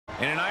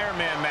In an Iron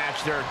Man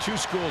match, there are two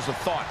schools of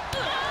thought.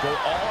 Go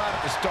all out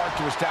at the start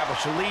to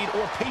establish a lead,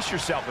 or pace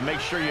yourself and make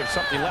sure you have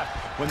something left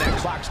when that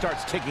clock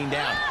starts ticking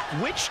down.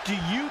 Which do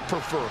you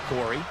prefer,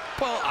 Corey?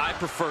 Well, I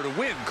prefer to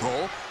win,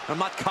 Cole. I'm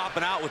not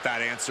copping out with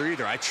that answer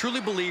either. I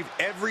truly believe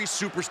every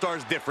superstar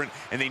is different,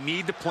 and they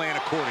need to plan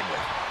accordingly.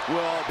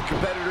 Well, the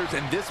competitors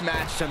in this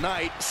match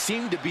tonight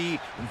seem to be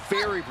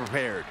very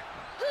prepared.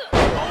 Oh,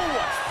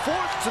 a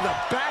fourth to the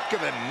back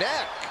of the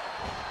neck.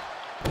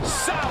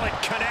 Solid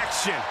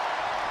connection.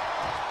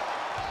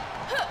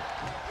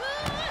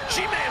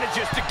 She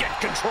manages to get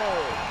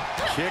control.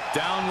 Kick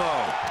down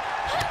low.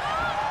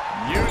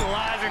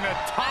 Utilizing the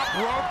top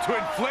rope to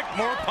inflict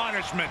more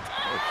punishment.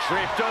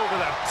 Tripped over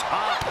the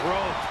top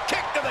rope.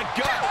 Kick to the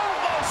gut.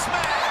 Elbow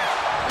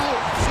smash. Ooh,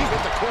 she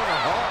hit the corner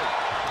hard.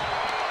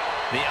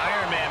 The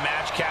Iron Man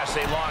match casts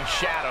a long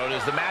shadow.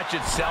 Does the match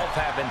itself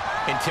have an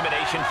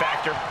intimidation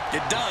factor?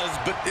 It does,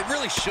 but it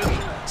really shouldn't.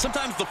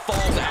 Sometimes the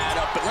falls add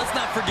up, but let's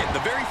not forget,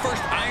 the very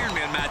first Iron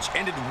Man match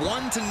ended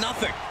 1-0.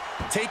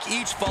 Take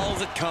each fall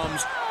as it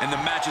comes, and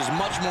the match is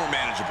much more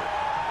manageable.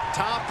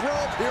 Top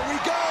rope, here we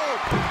go.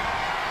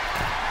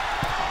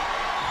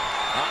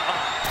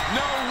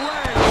 No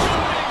way.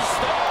 Shooting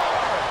star.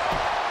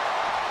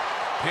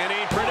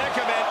 Penny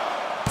predicament.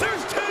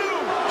 There's two.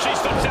 She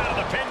slips out of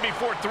the pin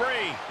before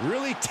three.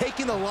 Really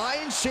taking the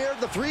lion's share of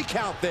the 3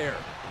 count there.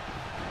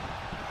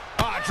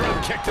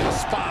 Drop kick to the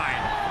spine.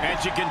 And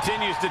she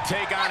continues to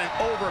take on an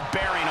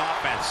overbearing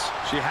offense.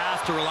 She has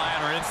to rely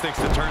on her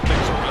instincts to turn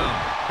things around.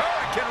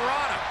 Hurricane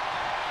Rana.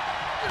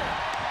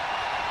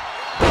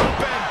 Up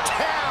and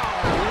down.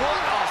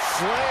 What a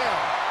slam.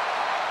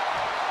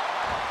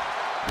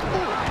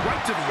 Ooh,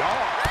 right to the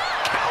arm.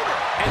 Counter.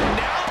 And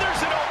now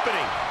there's an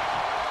opening.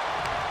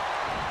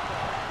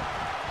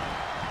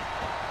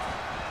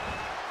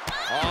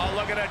 Oh,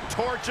 look at her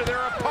torture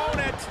their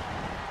opponent.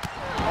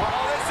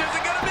 Oh, this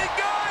isn't going to be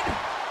good.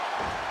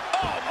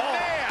 Oh,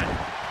 man.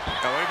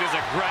 Oh, it is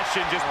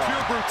aggression, just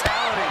pure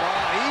brutality.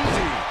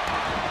 Easy.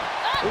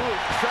 Ooh,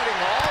 treading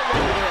all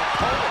over their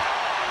opponent.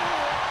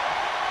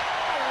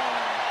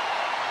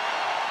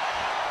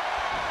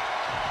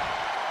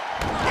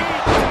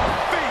 Eat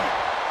defeat.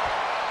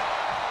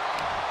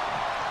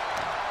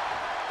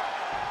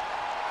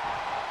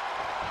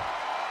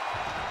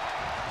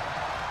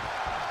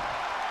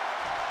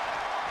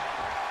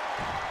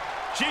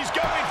 She's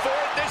going for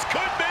it. This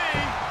could be.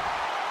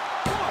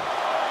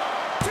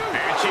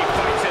 And she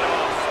fights it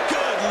off.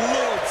 Good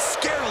Lord,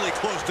 scarily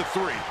close to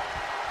 3.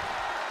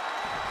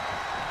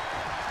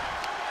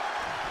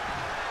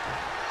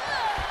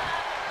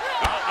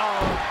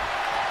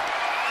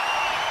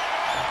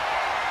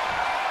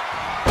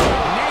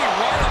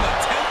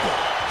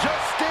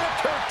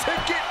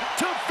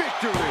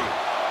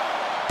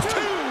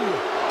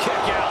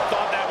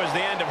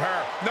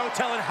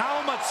 Telling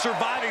how much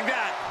surviving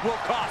that will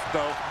cost,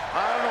 though.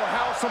 I don't know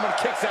how someone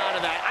kicks out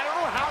of that. I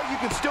don't know how you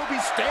can still be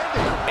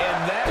standing. And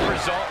that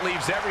result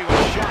leaves everyone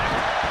shocked.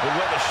 But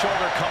will the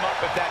shoulder come up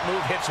if that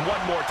move hits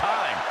one more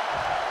time?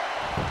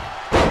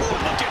 Ooh,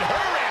 look at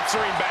her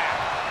answering back.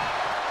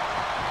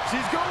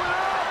 She's going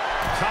up.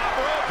 Top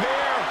rope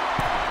here.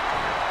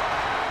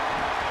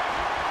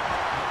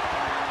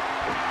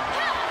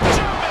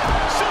 Jumping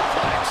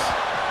suplex.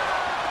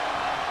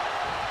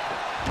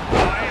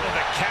 Oh, able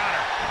to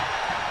counter.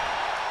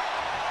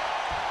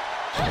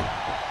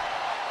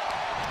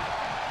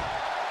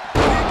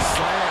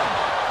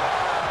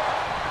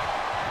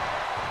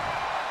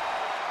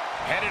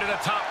 Headed to the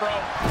top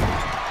rope.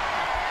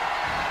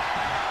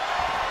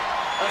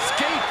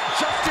 Escape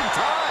just in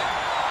time.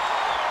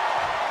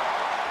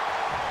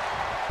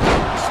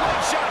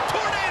 Slingshot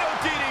tornado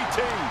DDT.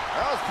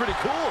 That was pretty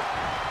cool.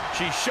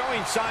 She's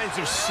showing signs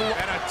of slow.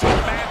 And a tough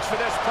match for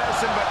this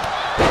person, but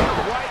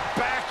they're right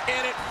back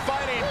in it,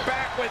 fighting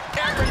back with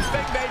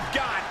everything they've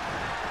got.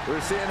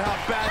 We're seeing how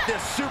bad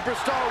this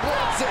superstar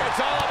wants it.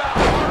 It's all about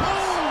her.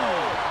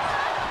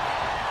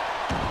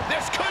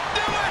 This could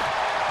do it.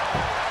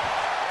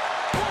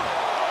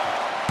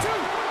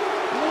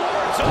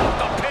 Off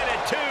the pin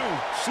at 2.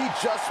 She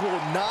just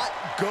will not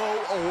go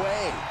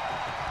away.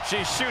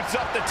 She shoots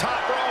up the top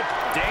rope.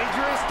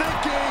 Dangerous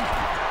thinking.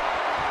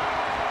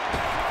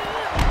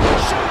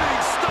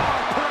 Shooting star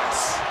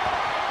press.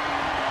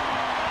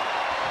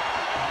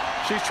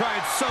 She's trying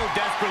so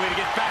desperately to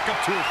get back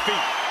up to her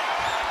feet.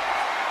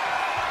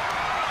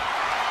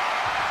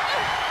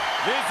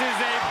 This is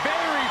a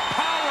very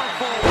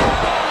powerful.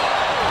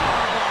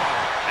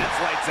 That's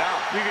lights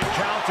out. You can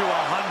count to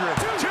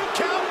 100. 2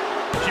 count.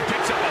 She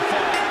picks up a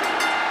fall.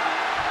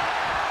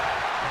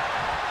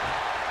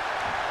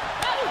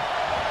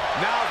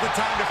 Now's the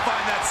time to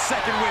find that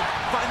second win.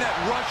 Find that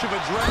rush of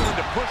adrenaline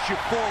to push you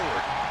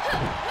forward.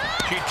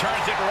 She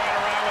turns it right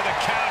around with a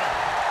counter.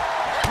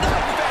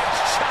 Knife-edge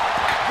chop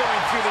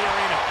going through the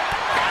arena.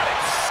 Got it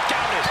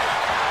scouted.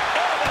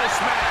 Elbow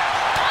smash.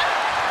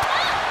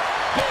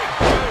 Big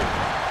boot.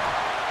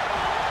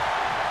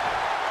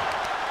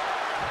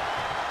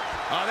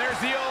 Oh, there's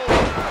the old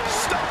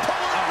stump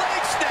puller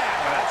leg snap.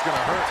 That's going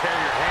to hurt. Tear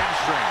your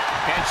hamstring.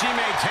 And she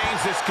maintains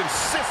this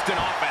consistent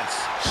offense.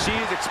 She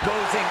is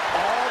exposing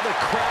all the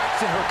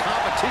cracks in her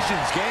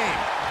competition's game.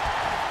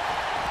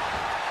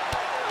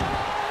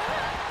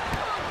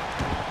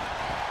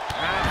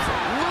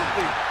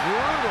 Absolutely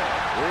brutal.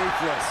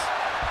 Ruthless.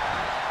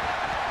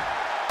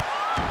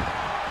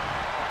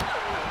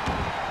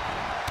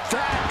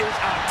 That is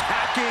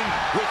attacking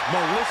with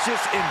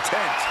malicious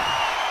intent.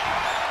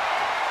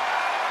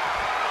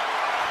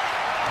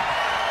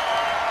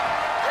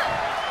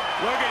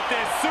 Look at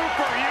this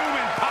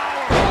superhuman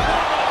power.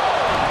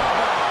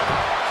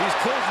 She's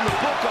closing the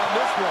book on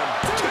this one.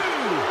 2.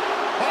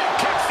 Oh,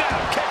 kicks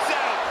out, kicks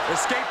out.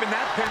 Escaping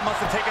that pin must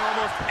have taken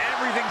almost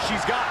everything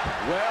she's got.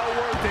 Well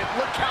worth it.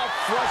 Look how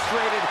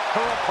frustrated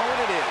her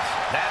opponent is.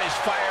 That is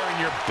firing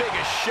your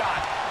biggest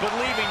shot, but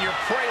leaving your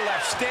prey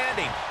left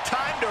standing.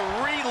 Time to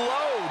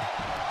reload.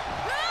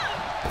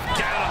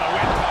 Down on the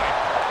windpipe.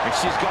 And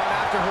she's gone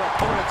after her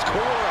opponent's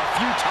core a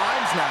few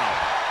times now.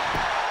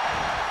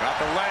 Got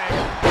the leg.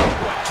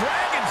 What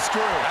dragon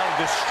screw.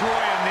 That'll destroy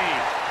a knee.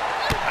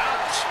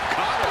 Ouch.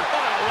 Caught her.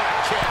 Oh, what a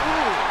kick.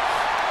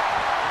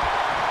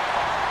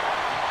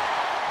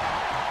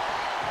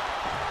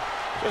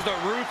 Just a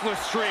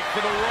ruthless streak for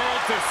the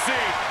world to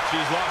see.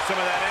 She's lost some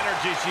of that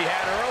energy she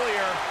had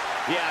earlier.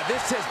 Yeah,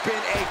 this has been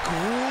a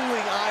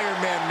grueling Iron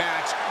Man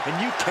match, and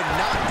you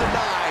cannot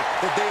deny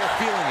that they are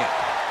feeling it.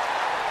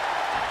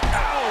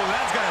 Oh,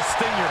 that's gonna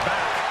sting your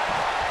back.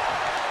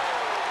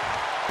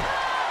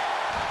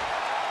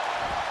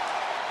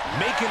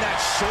 Making that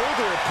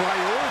shoulder a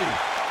priority.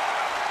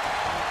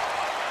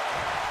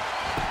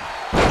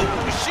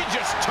 Ooh, she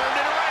just turned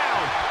it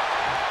around.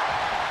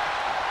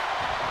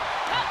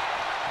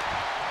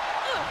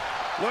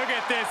 Look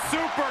at this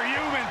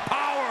superhuman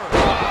power. Oh,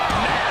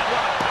 man,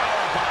 what a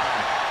power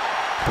bomb.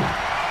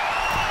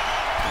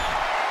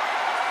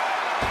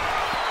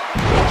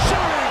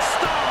 Shooting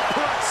star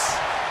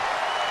press.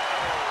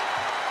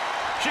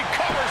 She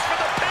covers for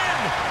the pin.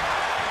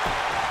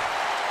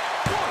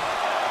 1,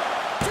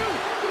 2,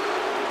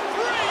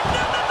 3.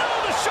 No.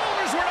 The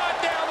shoulders were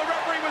not down. The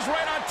referee was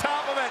right on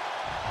top of it.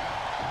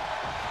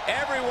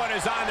 Everyone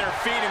is on their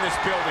feet in this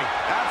building.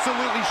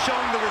 Absolutely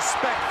showing the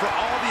respect for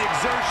all the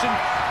exertion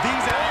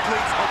these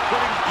athletes are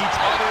putting each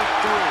other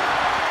through.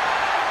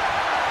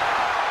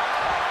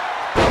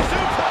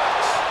 Suplex.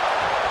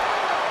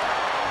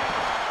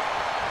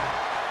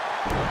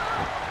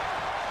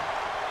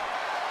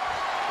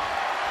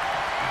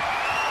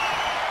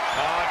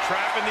 Oh,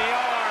 trapping the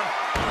arm.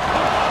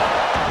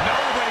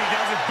 Nobody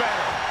does it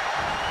better.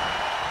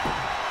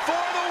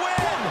 For the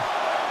win.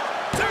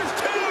 There's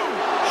 2.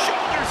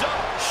 Shoulders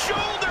up.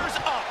 Shoulders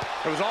up.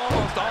 It was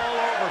almost all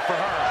over for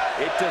her.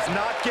 It does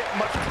not get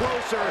much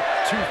closer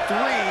to 3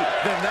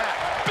 than that.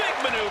 Big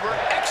maneuver,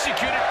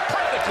 executed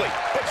perfectly,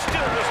 but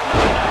still was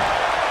not enough.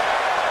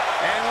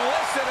 And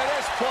listen to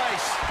this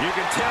place. You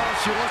can tell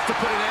she wants to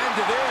put an end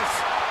to this.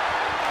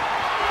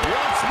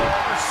 Once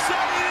more,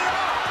 setting it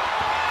up.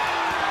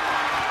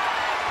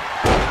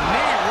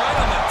 Knee right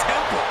on the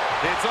temple.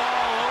 It's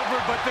all over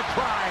but the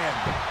crying.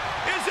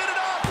 Is it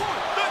enough?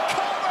 The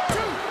cover.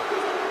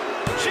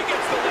 2. She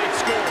gets the late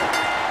score.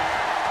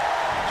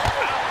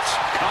 Ouch.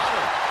 Caught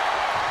her.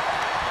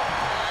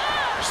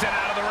 Sent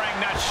out of the ring,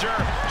 not sure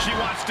she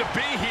wants to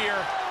be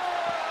here.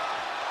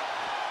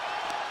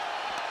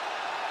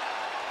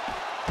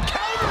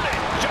 Countered it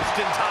just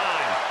in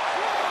time.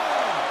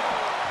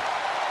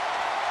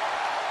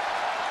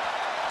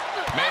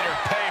 Made her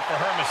pay for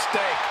her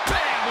mistake.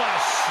 Bam, what a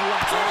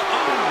slap.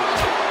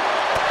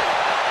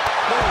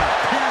 Oh,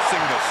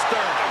 piercing the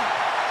sternum.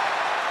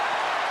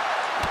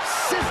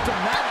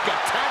 Systematic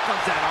attack on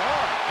that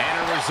arm. And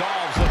her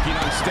resolve's looking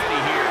unsteady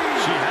here.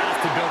 She has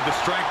to build the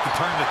strength to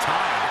turn the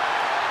tide.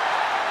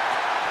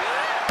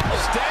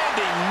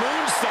 Standing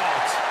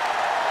moonsault.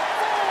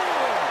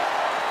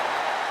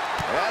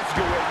 That's a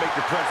good way to make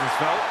your presence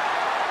felt.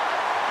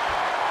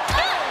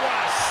 Oh, what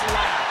a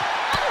slap.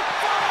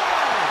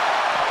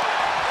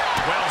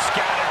 Well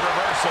scouted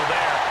reversal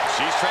there.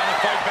 She's trying to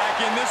fight back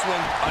in this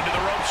one. Under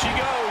the rope she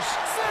goes.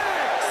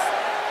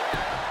 6.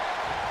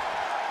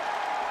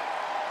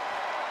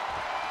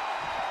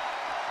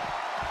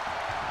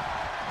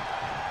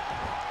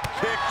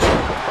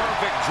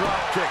 Picture-perfect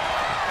drop kick.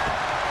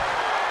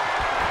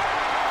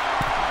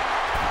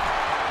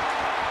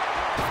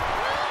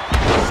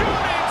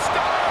 Shooting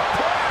star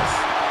press.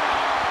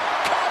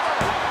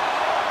 Cover.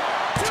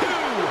 2.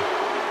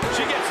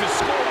 She gets the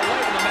score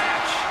late in the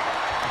match.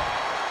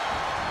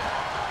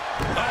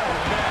 Oh,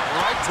 man,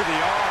 right to the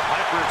arm.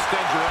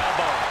 Hyperextend your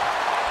elbow.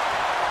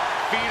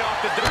 Feet off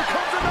the dirt. Here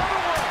comes another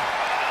one.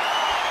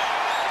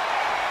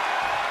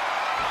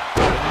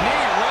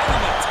 Knee right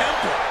on the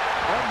temple.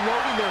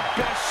 Unloading their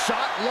best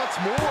shot once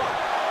more.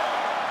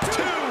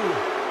 2.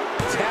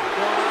 Tap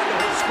one onto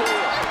her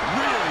score.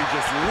 Really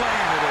just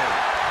laying it in.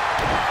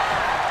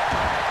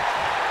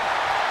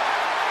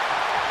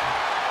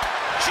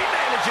 She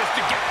manages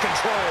to get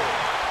control.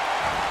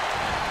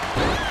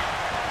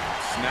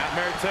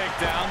 Snapmare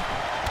takedown.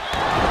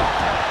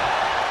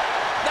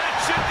 That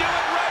should do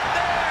it right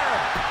there.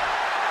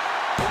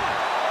 1,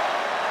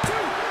 2.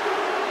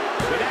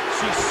 But as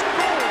she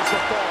scores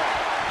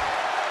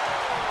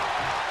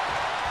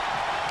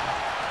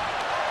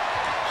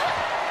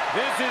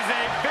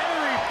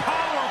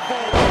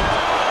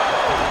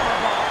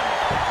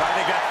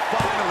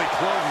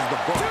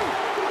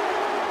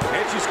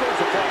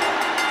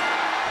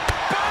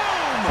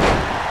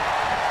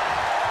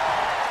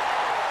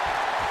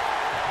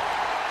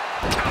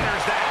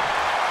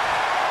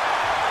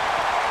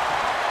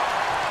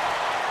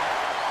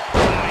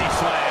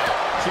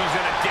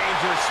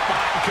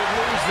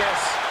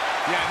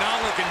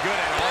looking good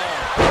at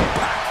all.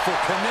 Impactful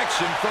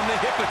connection from the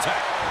hip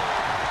attack.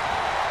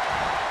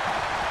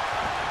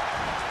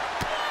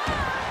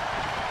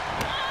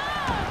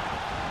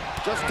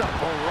 Just a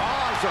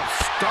barrage of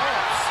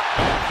stomps.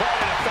 Quite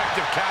an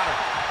effective counter.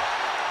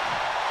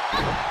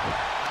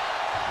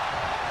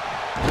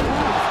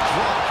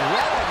 Dropped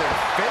right on their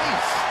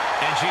face.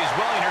 And she's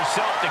willing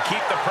herself to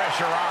keep the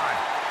pressure on.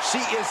 She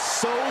is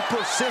so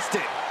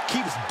persistent.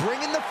 Keeps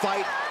bringing the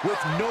fight with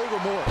no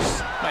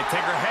remorse. Might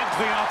take her head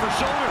clean off her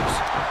shoulders.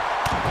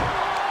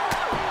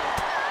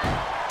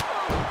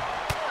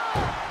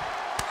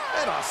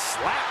 And a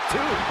slap,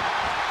 too.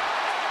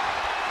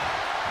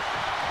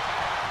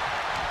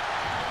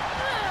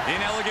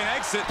 Inelegant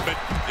exit, but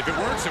if it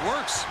works, it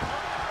works.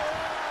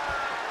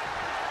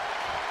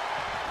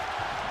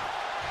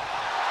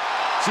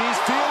 She's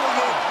feeling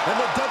it, and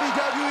the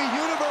WWE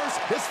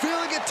Universe is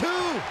feeling it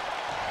too.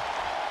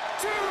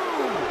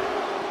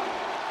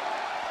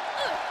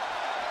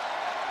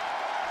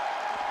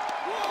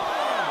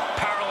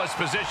 Powerless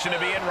position to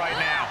be in right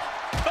now.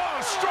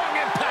 Oh, strong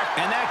impact.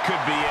 And that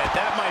could be it.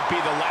 That might be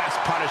the last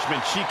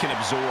punishment she can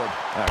absorb.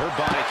 Her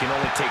body can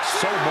only take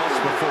so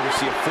much before we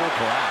see a full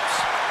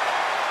collapse.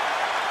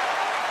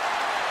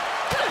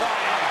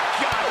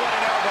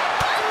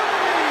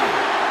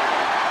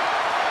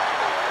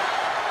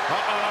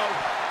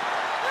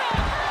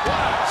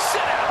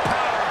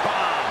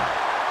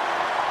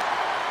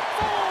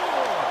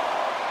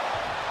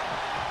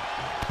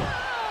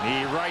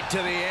 Knee right to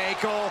the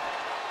ankle.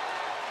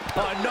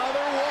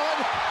 Another one.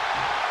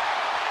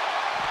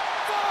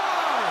 5,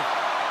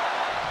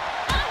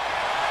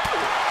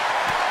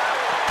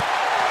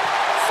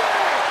 6.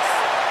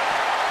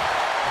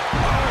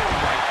 Oh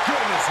my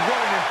goodness, what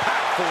an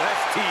impactful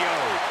STO.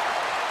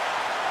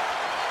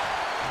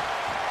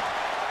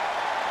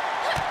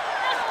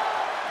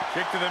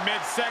 Kick to the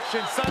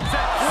midsection, sunset.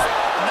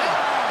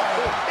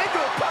 No! Into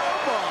a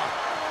powerbomb.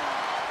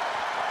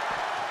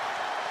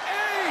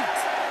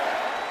 8.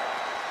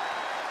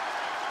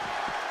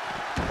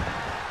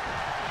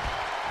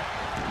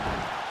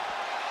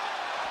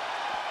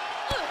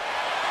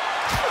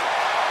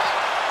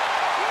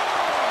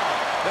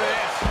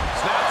 This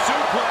snap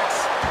suplex.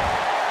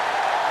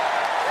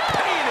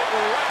 Paying it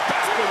right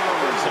back for the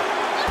reversal.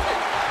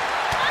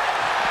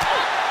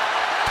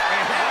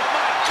 And oh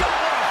my God,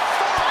 what a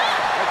fall!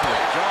 That's a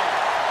jump.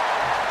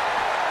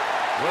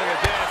 Look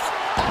at this.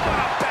 Oh,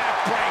 a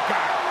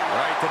backbreaker.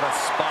 Right to the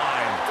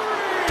spine.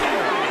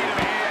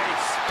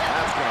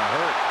 That's gonna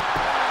hurt.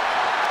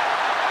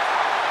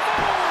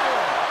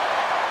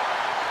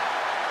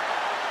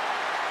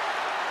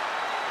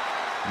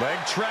 Leg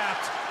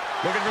trapped.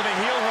 Looking for the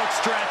heel hook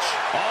stretch.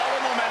 All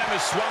the momentum is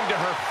swung to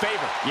her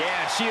favor.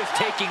 Yeah, she is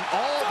taking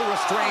all the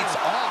restraints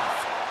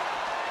off.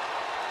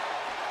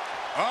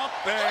 Up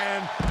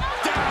and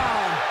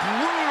down.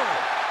 Brutal.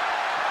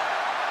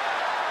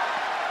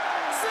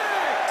 6.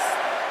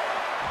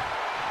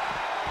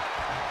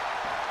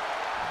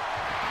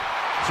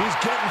 She's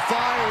getting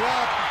fired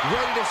up,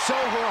 ready to show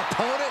her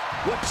opponent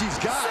what she's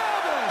got.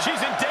 7.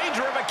 She's in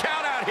danger of a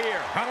count out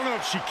here. I don't know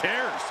if she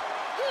cares.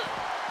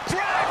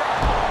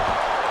 Driver.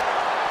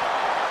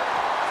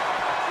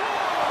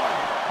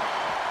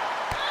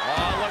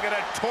 Oh, look at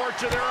it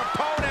torture their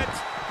opponent.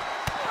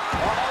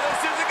 Oh,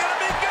 this isn't going to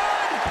be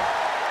good.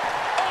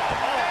 Oh,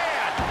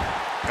 man.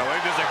 Now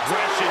look at this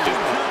aggression, just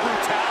pure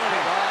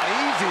brutality.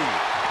 Easy.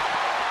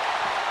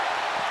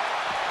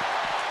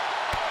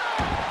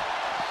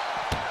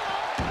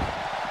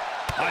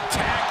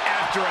 Attack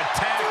after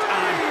attack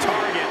on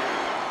target.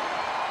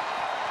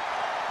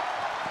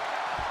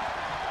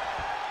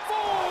 4.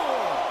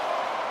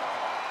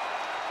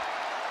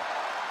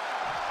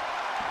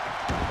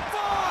 5.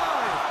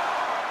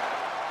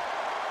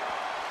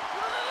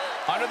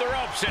 Under the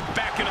ropes and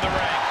back into the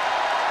ring.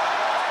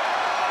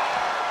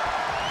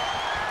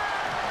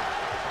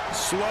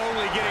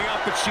 Slowly getting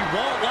up, but she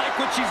won't like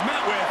what she's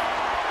met with.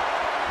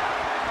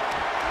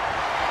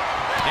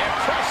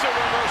 Impressive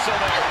reversal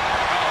there.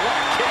 Oh, what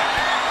a kick.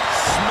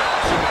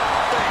 Smashing her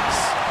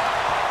face.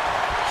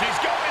 She's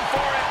going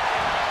for it.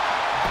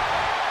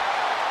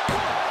 1,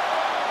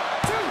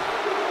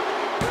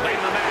 2. Late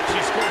in the match,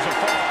 she scores a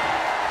fall.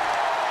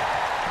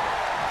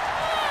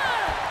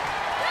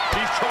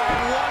 She's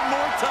trying one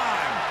more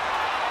time.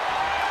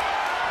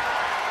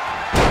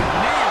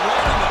 Knee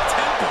right on the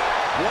temple.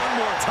 One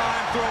more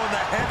time, throwing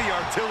the heavy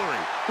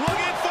artillery.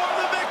 Looking for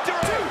the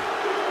victory.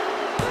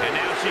 And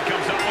now she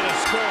comes up with a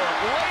score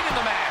late in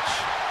the match.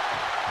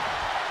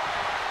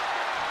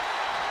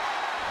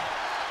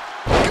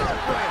 Gut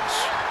wrench.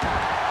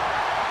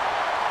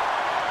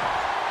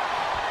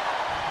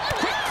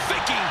 Quick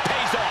thinking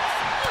pays off.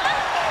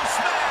 Oh,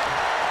 snap.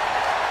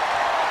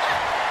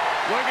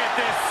 Look at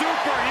this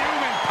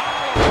superhuman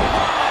power.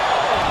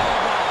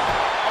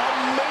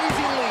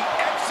 Amazingly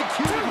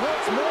executed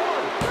once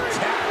more.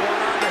 Tap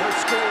one onto her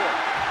score.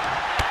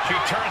 She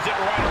turns it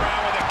right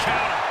around with a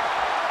counter.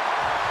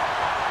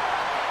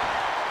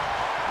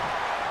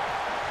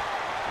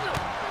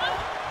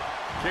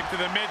 Kick to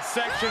the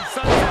midsection,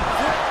 sunset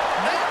flip.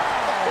 Now,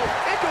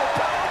 into a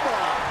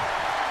powerbomb.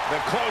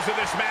 The close of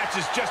this match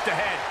is just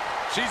ahead.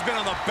 She's been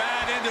on the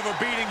bad end of a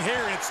beating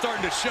here, and it's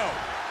starting to show.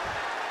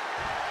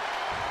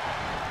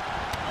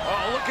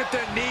 Oh, look at the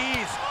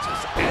knees.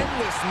 Just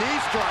endless knee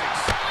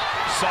strikes.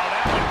 Saw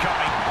that one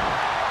coming.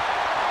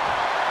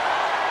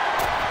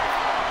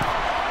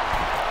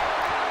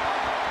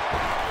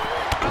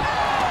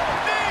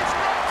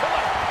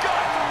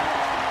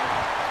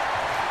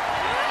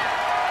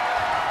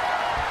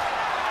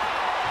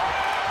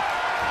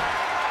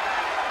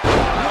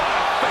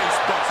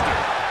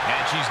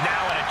 She's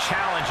now in a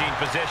challenging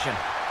position.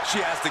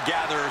 She has to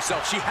gather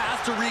herself. She has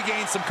to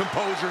regain some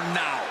composure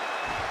now.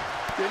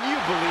 Can you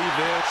believe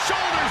this?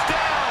 Shoulders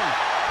down.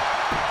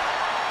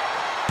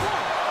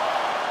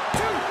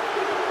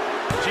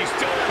 1, 2. She's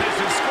still in this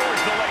and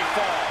scores the late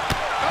fall.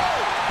 Oh!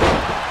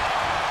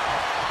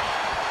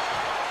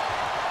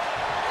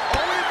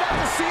 Are we about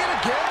to see it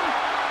again?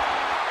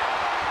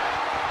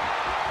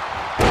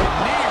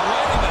 Knee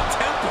right in the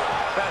temple.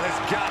 That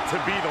has got to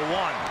be the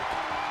one.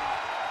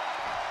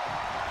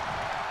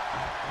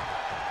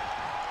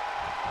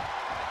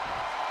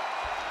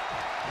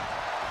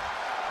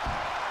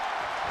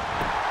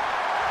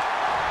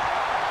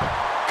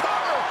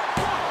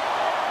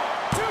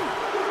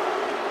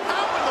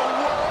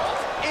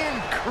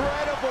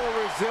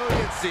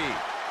 Resiliency.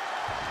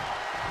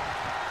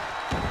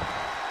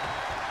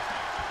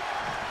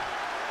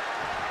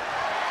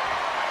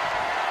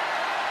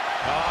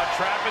 Oh,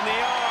 trapping the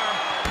arm.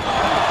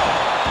 Oh,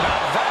 now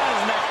that is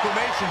an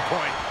exclamation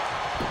point.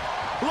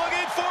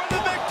 Looking for the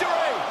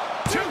victory.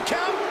 2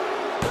 count.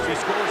 She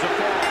scores a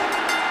fall.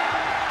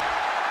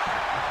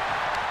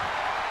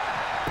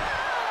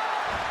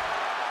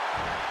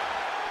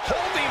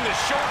 Holding the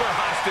shoulder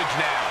hostage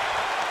now.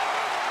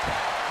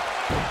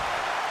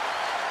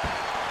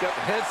 Got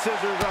the head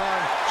scissors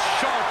on.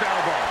 Sharp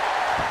elbow.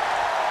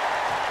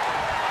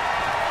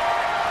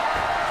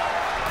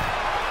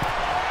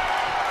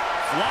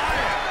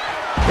 Flying.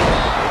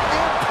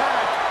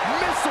 Impact.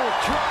 Missile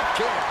drop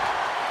kick.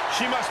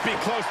 She must be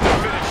close to the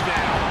finish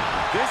now.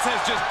 This has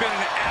just been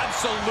an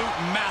absolute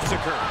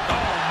massacre.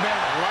 Oh,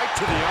 man, right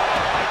to the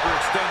arm.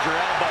 Hyperextend your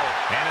elbow.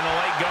 And in the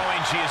late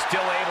going, she is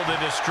still able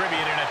to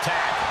distribute an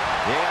attack.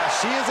 Yeah,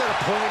 she is at a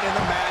point in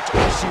the match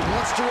where she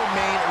wants to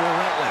remain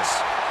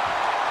relentless.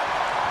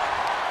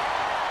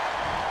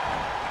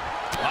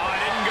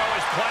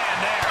 Plan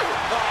there.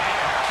 Oh,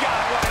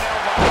 God, what an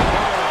elbow.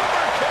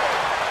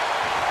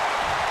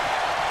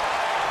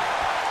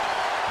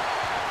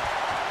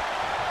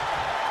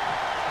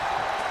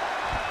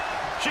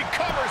 She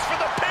covers for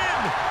the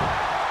pin.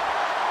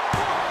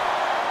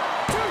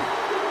 1,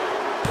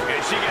 2.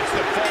 And she gets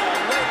the fall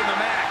late in the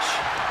match.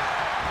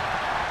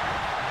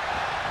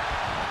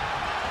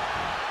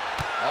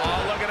 Oh,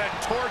 look at that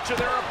torture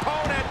their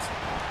opponent.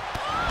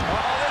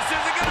 Oh,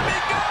 this isn't going to be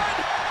good.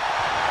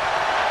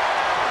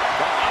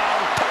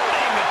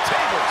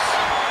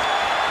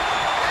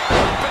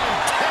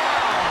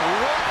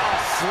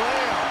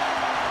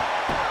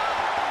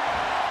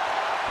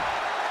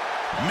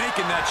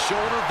 Making that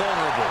shoulder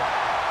vulnerable.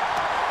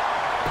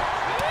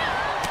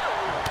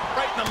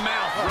 Right in the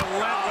mouth.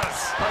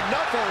 Relentless.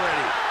 Enough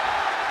already.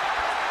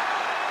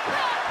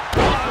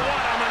 Oh,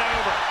 what a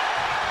maneuver.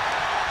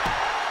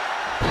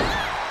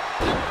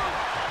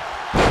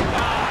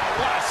 Oh,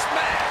 what a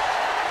smash.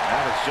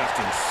 That is just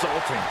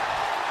insulting.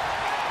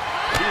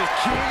 He is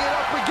queuing it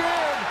up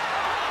again.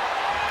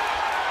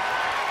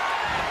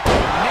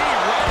 Knee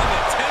right in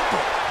the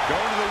temple.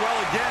 Going to the well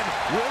again.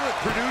 Will it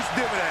produce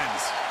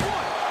dividends?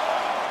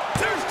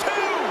 There's 2.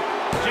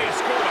 She has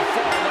scored a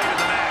fall late in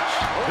the match.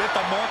 Hit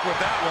the mark with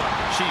that one.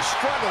 She's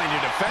struggling to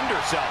defend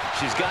herself.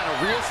 She's got to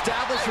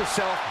reestablish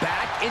herself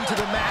back into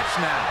the match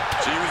now.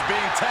 She was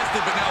being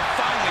tested, but now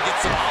finally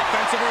gets some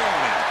offense of her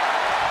own in.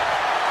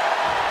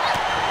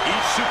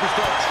 Each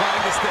superstar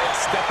trying to stay a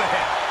step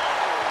ahead.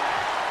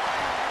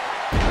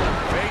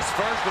 Face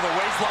first with a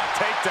waistlock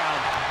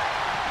takedown.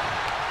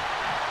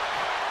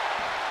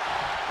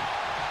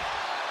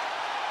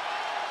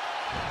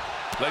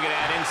 Look at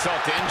that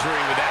insult to injury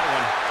with that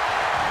one.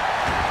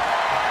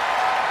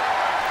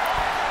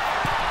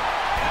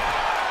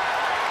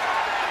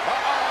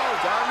 Uh-oh,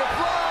 time to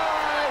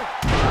fly.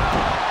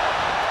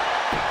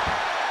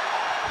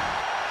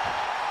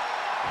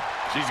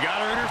 She's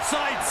got her in her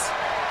sights.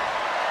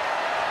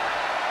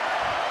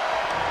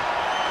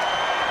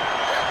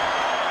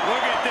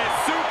 Look at this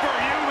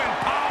superhuman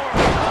power.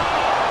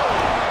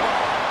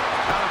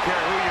 I don't care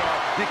who you are.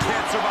 You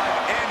can't survive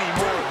any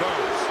more of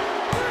those.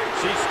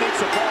 She sneaks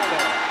a ball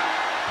there.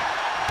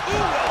 Ooh,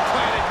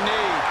 well-planted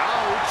knee.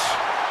 Ouch.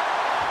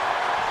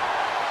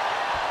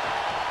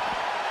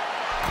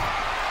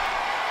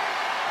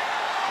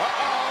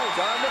 Uh-oh,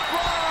 time to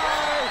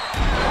fly.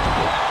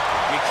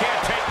 You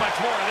can't take much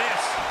more of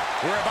this.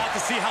 We're about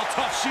to see how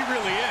tough she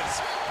really is.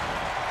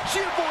 She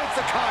avoids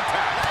the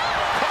contact.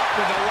 Caught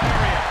with a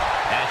lariat.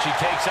 And she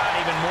takes on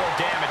even more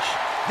damage.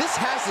 This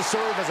has to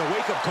serve as a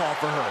wake-up call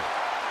for her.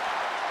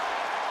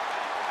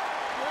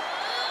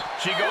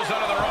 She goes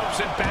under the ropes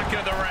and back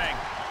into the ring.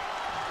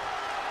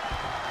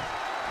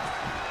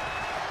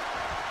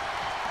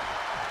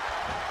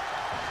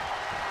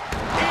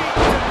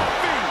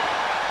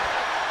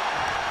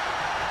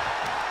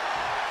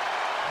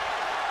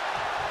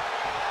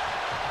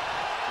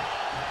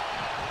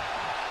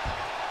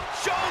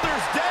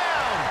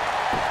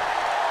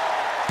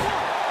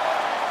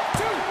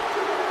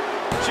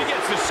 She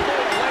gets the score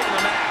late in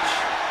the match.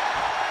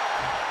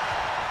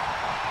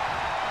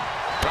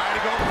 Trying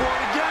to go for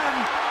it again.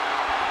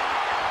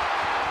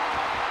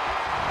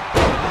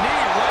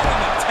 Knee right on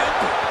the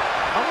temple.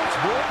 How much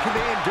more can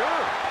they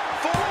endure?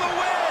 For the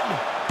win!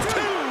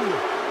 2!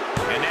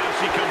 And now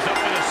she comes up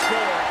with a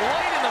score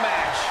late in the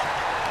match.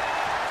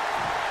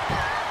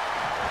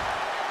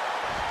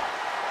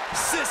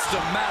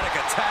 Systematic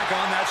attack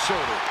on that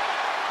shoulder.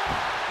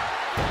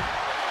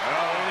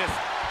 Oh, this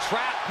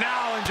trap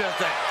now and just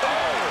that. Oh,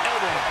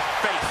 elbow in the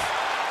face.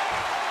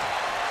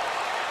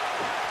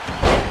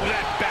 Oh,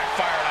 that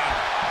backfired on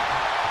her.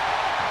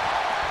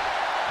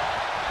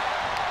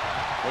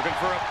 Looking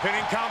for a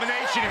pinning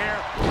combination here.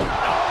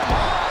 Oh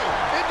my!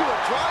 Into a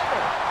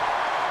driver.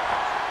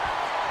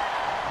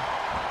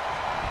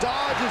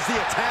 Dodges the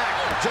attack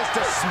just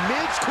a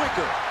smidge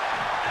quicker.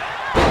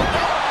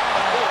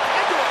 Oh,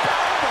 into a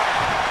powerbomb.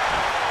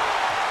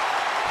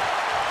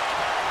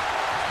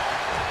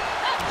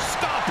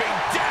 Stomping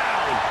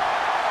down.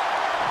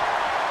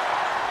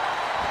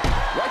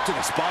 Right to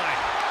the spine.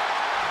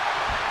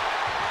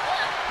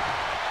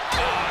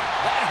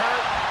 That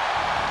hurt.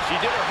 She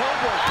did her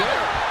homework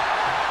there.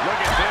 Look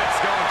at this,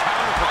 going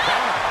counter for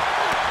counter.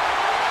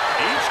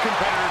 Each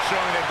competitor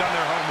showing they've done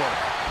their homework.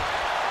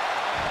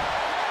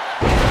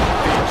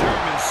 The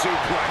German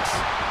suplex.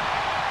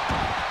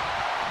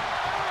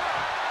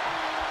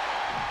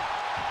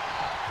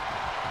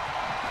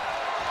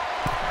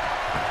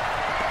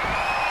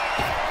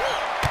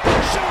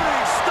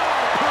 Shooting star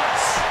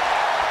press.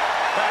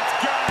 That's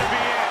gotta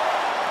be it.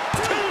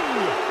 2.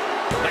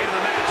 Late in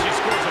the match, she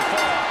scores a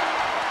fall.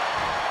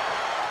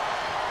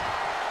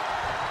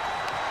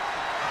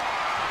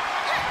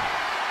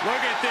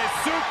 Look at this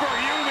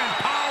superhuman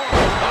power.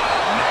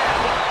 Oh,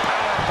 man, what a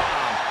power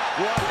bomb.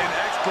 What an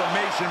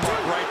exclamation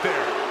mark right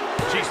there.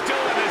 She's still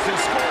in this and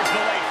scores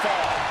the late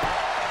fall.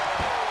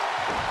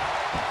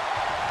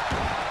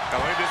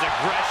 Oh, look at this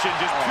aggression,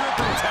 just pure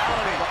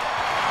brutality.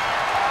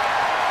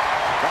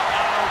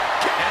 Uh-oh.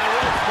 And the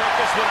ropes break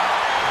this one up.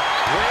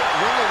 Great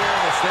ring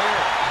awareness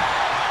there.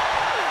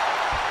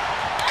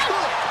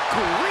 Good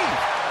grief.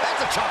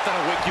 That's a chop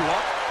that'll wake you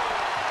up.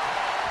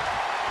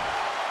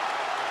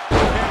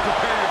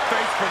 Prepare your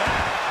face for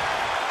that.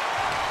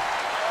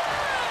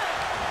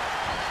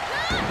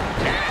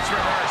 And it's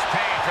reverse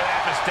pain for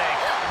that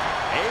mistake.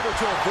 Able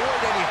to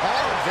avoid any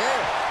harm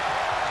there.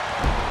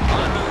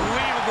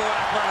 Unbelievable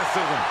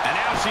athleticism. And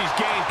now she's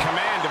gained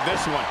command of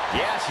this one.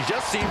 Yeah, she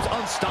just seems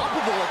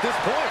unstoppable at this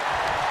point.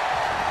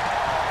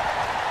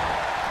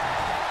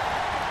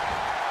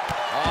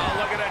 Oh,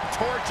 look at her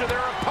torture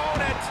their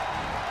opponent.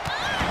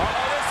 Oh,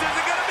 this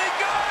isn't going to be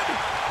good.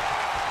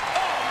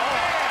 Oh,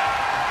 man.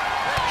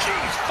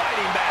 She's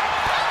fighting back.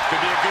 Could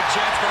be a good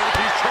chance for her if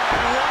he's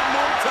trying one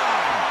more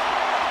time.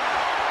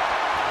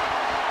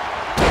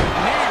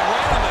 Knee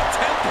right on the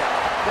temple.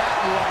 That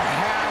one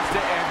has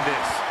to end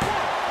this.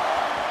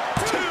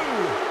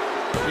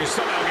 2. She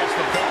somehow gets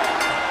the ball.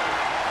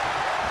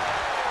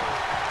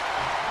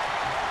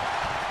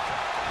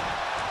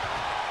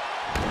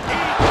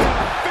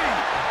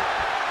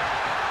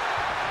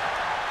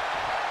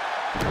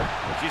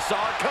 She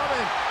saw it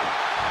coming.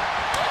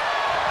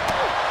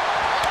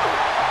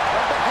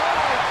 From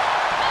behind.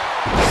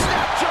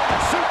 Snap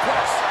German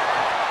suplex.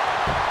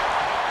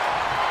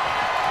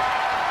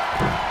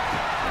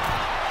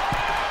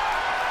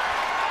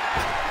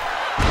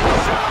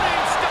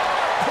 Shooting star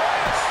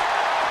press.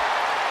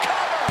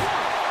 Cover.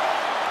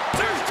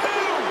 There's 2.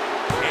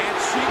 And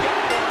she got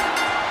one.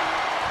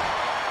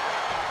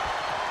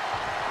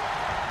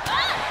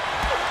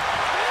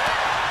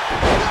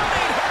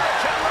 Running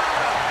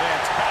hurricanrana.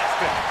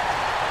 Fantastic.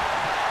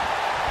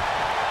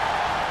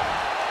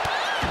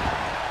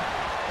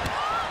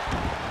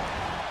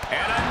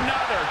 And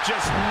another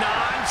just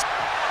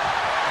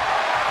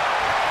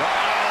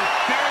Uh-oh.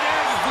 There it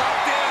is.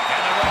 Locked in.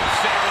 And the rope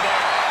saver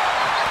there.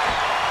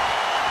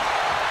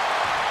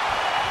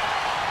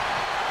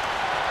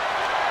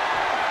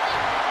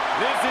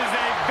 This is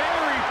a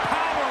very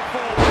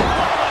powerful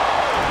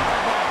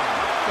powerbomb.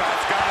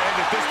 That's got to end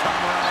it this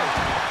time around.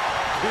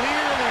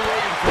 Clearly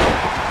waiting for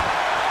that.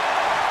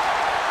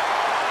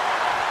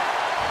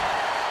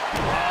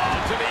 Oh,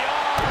 to the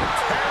arm.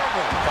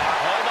 Terrible. But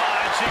hold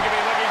on. She could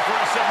be looking for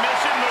a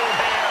submission move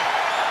here.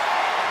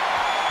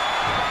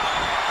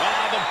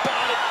 Oh, the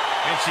body.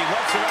 And she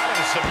lets her out of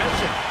the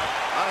submission.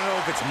 I don't know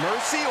if it's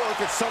mercy or if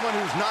it's someone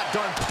who's not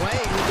done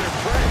playing with their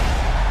prey.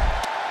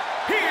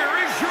 Here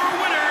is your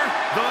winner,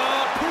 the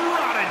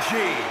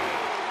Prodigy,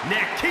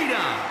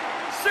 Nikita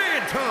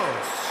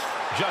Santos.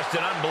 Just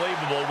an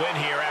unbelievable win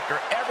here after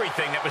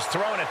everything that was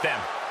thrown at them.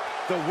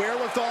 The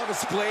wherewithal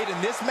displayed in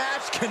this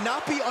match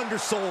cannot be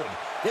undersold.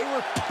 They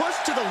were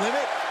pushed to the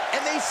limit,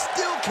 and they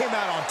still came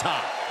out on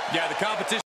top. Yeah, the competition